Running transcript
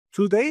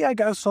Today I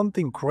got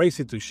something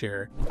crazy to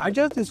share. I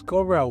just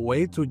discovered a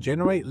way to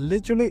generate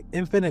literally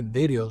infinite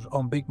videos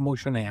on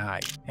BigMotion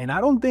AI, and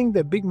I don't think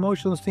the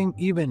BigMotion team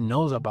even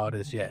knows about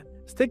this yet.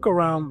 Stick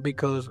around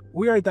because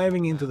we are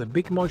diving into the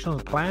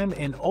BigMotion plan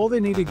and all the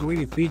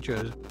nitty-gritty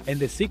features and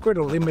the secret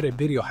of limited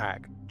video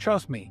hack.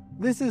 Trust me,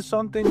 this is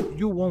something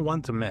you won't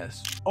want to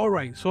miss.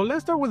 Alright, so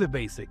let's start with the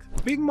basics.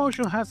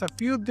 BigMotion has a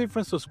few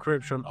different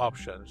subscription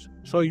options,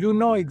 so you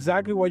know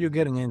exactly what you're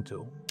getting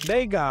into.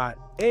 They got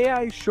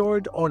AI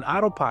short on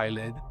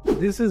autopilot.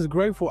 This is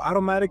great for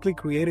automatically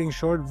creating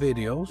short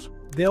videos.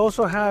 They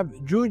also have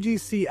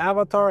UGC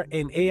avatar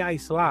and AI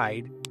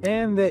slide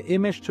and the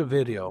image to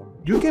video.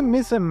 You can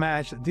mix and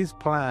match this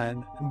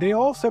plan. They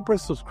all separate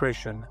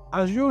subscription.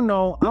 As you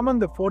know, I'm on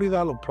the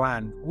 $40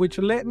 plan, which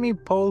let me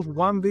post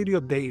one video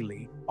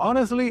daily.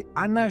 Honestly,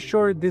 I'm not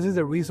sure this is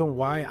the reason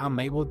why I'm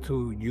able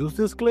to use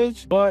this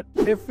glitch, but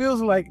it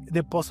feels like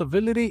the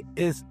possibility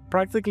is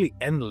practically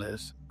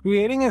endless.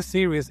 Creating a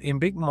series in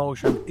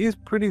BigMotion is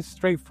pretty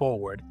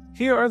straightforward.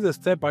 Here are the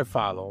steps I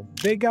follow.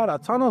 They got a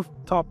ton of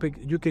topics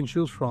you can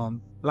choose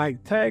from,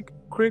 like tech,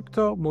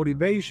 crypto,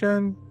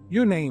 motivation,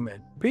 you name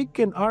it. Pick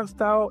an art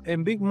style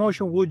and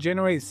BigMotion will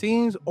generate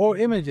scenes or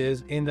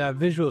images in that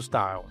visual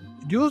style.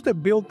 Use the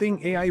built-in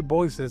AI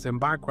voices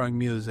and background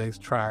music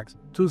tracks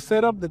to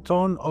set up the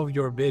tone of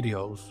your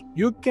videos.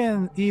 You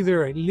can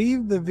either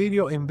leave the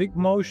video in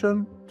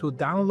BigMotion to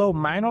download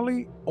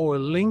manually or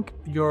link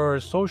your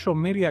social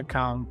media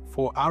account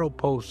for auto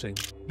posting.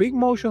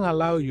 BigMotion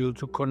allows you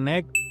to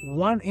connect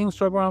one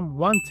Instagram,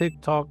 one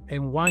TikTok,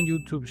 and one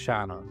YouTube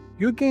channel.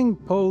 You can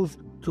post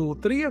to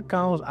 3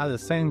 accounts at the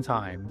same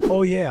time.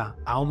 Oh yeah,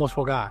 I almost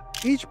forgot.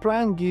 Each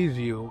plan gives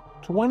you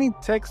 20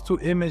 text to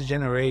image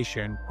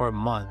generation per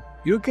month.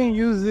 You can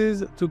use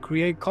this to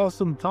create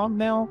custom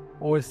thumbnail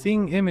or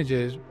scene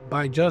images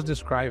by just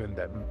describing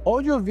them.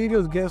 All your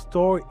videos get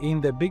stored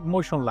in the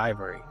BigMotion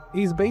library.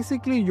 It's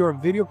basically your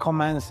video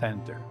command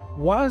center.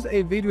 Once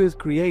a video is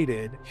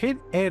created, hit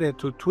edit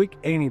to tweak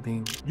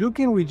anything. You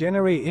can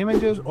regenerate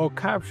images or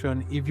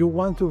caption if you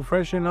want to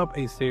freshen up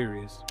a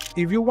series.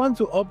 If you want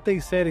to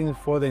update settings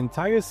for the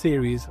entire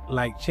series,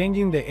 like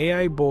changing the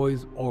AI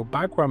voice or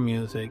background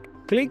music,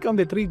 click on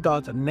the 3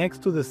 dots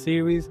next to the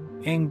series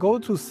and go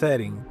to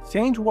settings.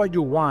 Change what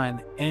you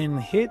want and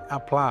hit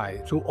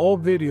apply to all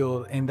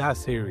videos in that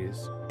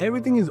series.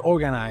 Everything is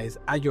organized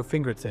at your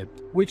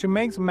fingertips, which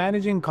makes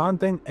managing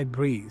content a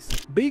breeze.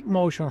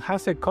 BigMotion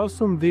has a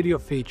custom video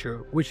feature,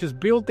 which is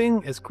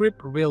built-in a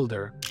script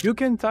builder. You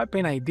can type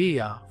an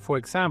idea, for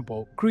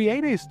example,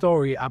 create a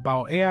story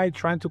about AI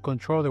trying to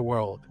control the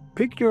world.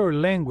 Pick your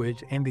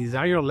language and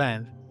desired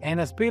length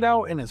and spit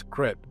out in a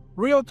script.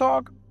 Real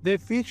talk, the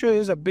feature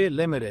is a bit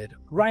limited.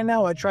 Right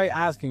now I tried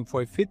asking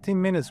for a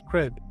 15-minute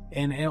script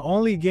and it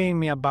only gave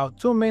me about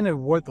 2 minutes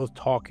worth of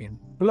talking.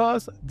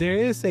 Plus, there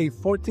is a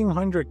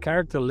 1400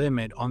 character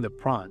limit on the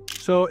prompt.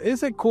 So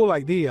it's a cool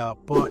idea,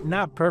 but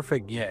not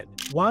perfect yet.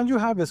 Once you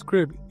have a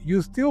script,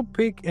 you still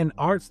pick an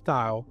art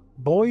style,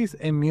 voice,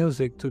 and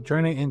music to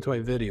turn it into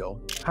a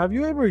video. Have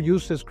you ever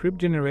used a script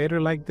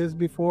generator like this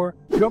before?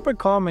 Drop a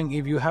comment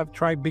if you have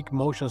tried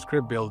BigMotion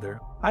Script Builder.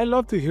 I'd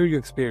love to hear your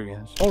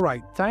experience.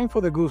 Alright, time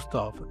for the good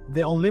stuff,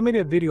 the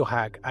unlimited video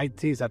hack I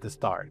teased at the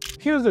start.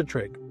 Here's the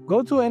trick.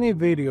 Go to any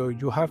video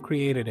you have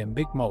created in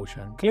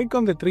BigMotion, click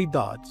on the 3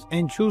 dots,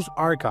 and choose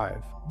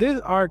Archive.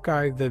 This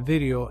archives the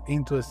video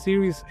into a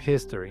series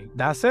history.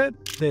 That's it.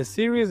 The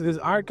series is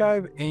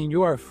archived and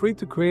you are free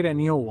to create a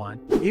new one,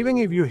 even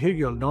if you hit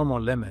your normal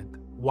limit.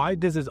 Why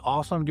this is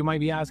awesome, you might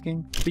be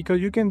asking?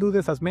 Because you can do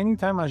this as many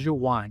times as you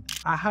want.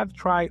 I have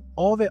tried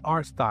all the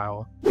art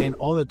style and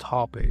all the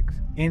topics.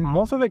 In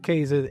most of the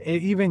cases,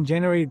 it even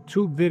generates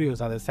 2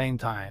 videos at the same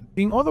time.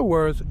 In other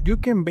words, you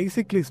can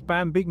basically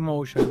spam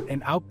BigMotion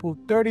and output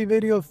 30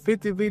 videos,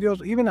 50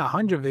 videos, even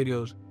 100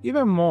 videos,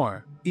 even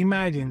more.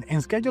 Imagine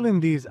and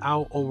scheduling these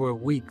out over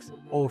weeks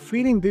or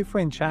feeding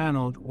different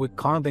channels with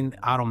content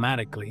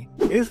automatically.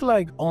 It's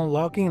like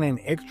unlocking an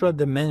extra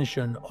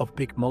dimension of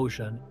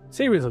BigMotion.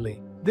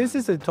 Seriously, this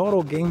is a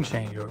total game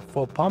changer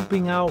for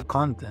pumping out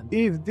content.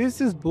 If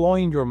this is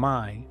blowing your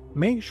mind,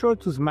 make sure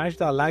to smash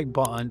that like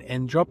button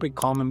and drop a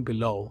comment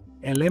below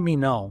and let me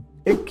know.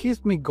 It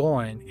keeps me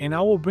going and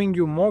I will bring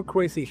you more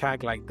crazy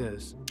hack like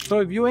this. So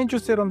if you're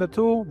interested on the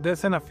tool,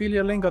 there's an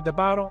affiliate link at the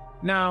bottom.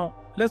 Now,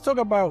 let's talk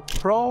about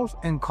pros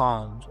and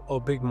cons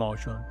of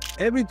BigMotion.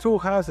 Every tool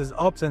has its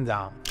ups and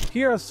downs.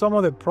 Here are some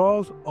of the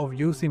pros of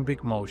using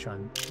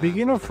BigMotion.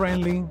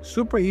 Beginner-friendly,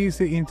 super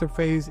easy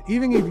interface.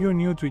 Even if you're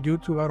new to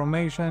YouTube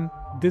automation,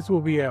 this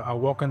will be a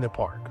walk in the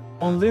park.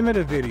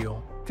 Unlimited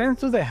video.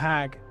 Thanks to the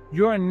hack,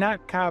 you are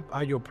not capped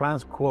at your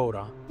plan's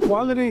quota.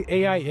 Quality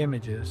AI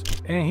images.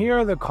 And here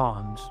are the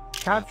cons.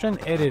 Caption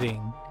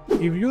editing.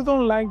 If you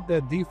don't like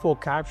the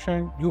default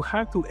caption, you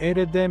have to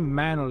edit them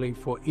manually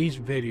for each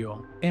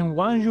video. And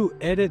once you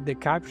edit the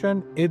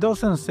caption, it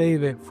doesn't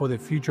save it for the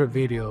future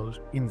videos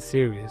in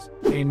series.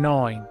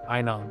 Annoying,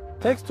 I know.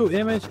 Text to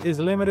image is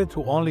limited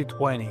to only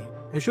 20.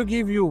 It should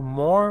give you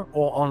more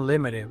or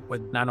unlimited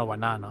with Nano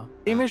Banana.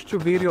 Image to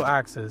video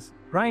access.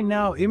 Right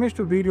now, image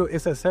to video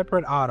is a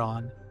separate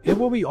add-on. It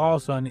would be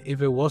awesome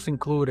if it was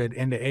included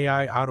in the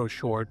AI Auto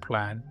Short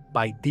plan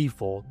by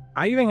default.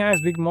 I even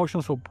asked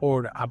BigMotion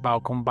support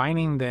about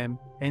combining them,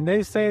 and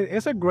they said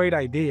it's a great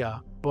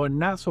idea, but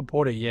not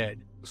supported yet.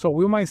 So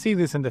we might see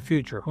this in the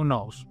future, who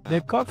knows. The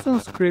custom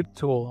script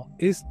tool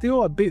is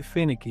still a bit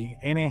finicky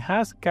and it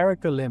has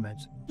character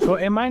limits, so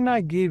it might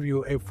not give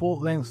you a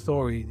full-length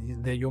story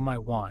that you might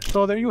want.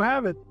 So there you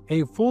have it,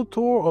 a full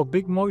tour of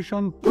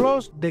BigMotion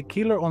plus the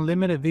killer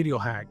unlimited video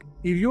hack.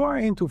 If you are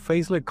into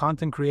faceless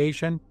content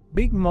creation,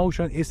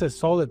 BigMotion is a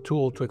solid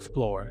tool to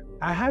explore.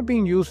 I have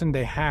been using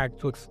the hack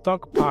to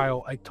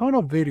stockpile a ton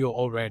of video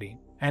already,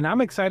 and I'm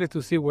excited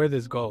to see where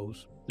this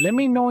goes. Let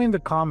me know in the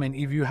comment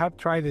if you have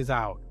tried this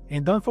out,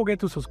 and don't forget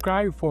to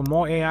subscribe for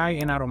more AI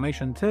and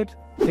automation tips.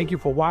 Thank you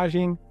for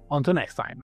watching. Until next time.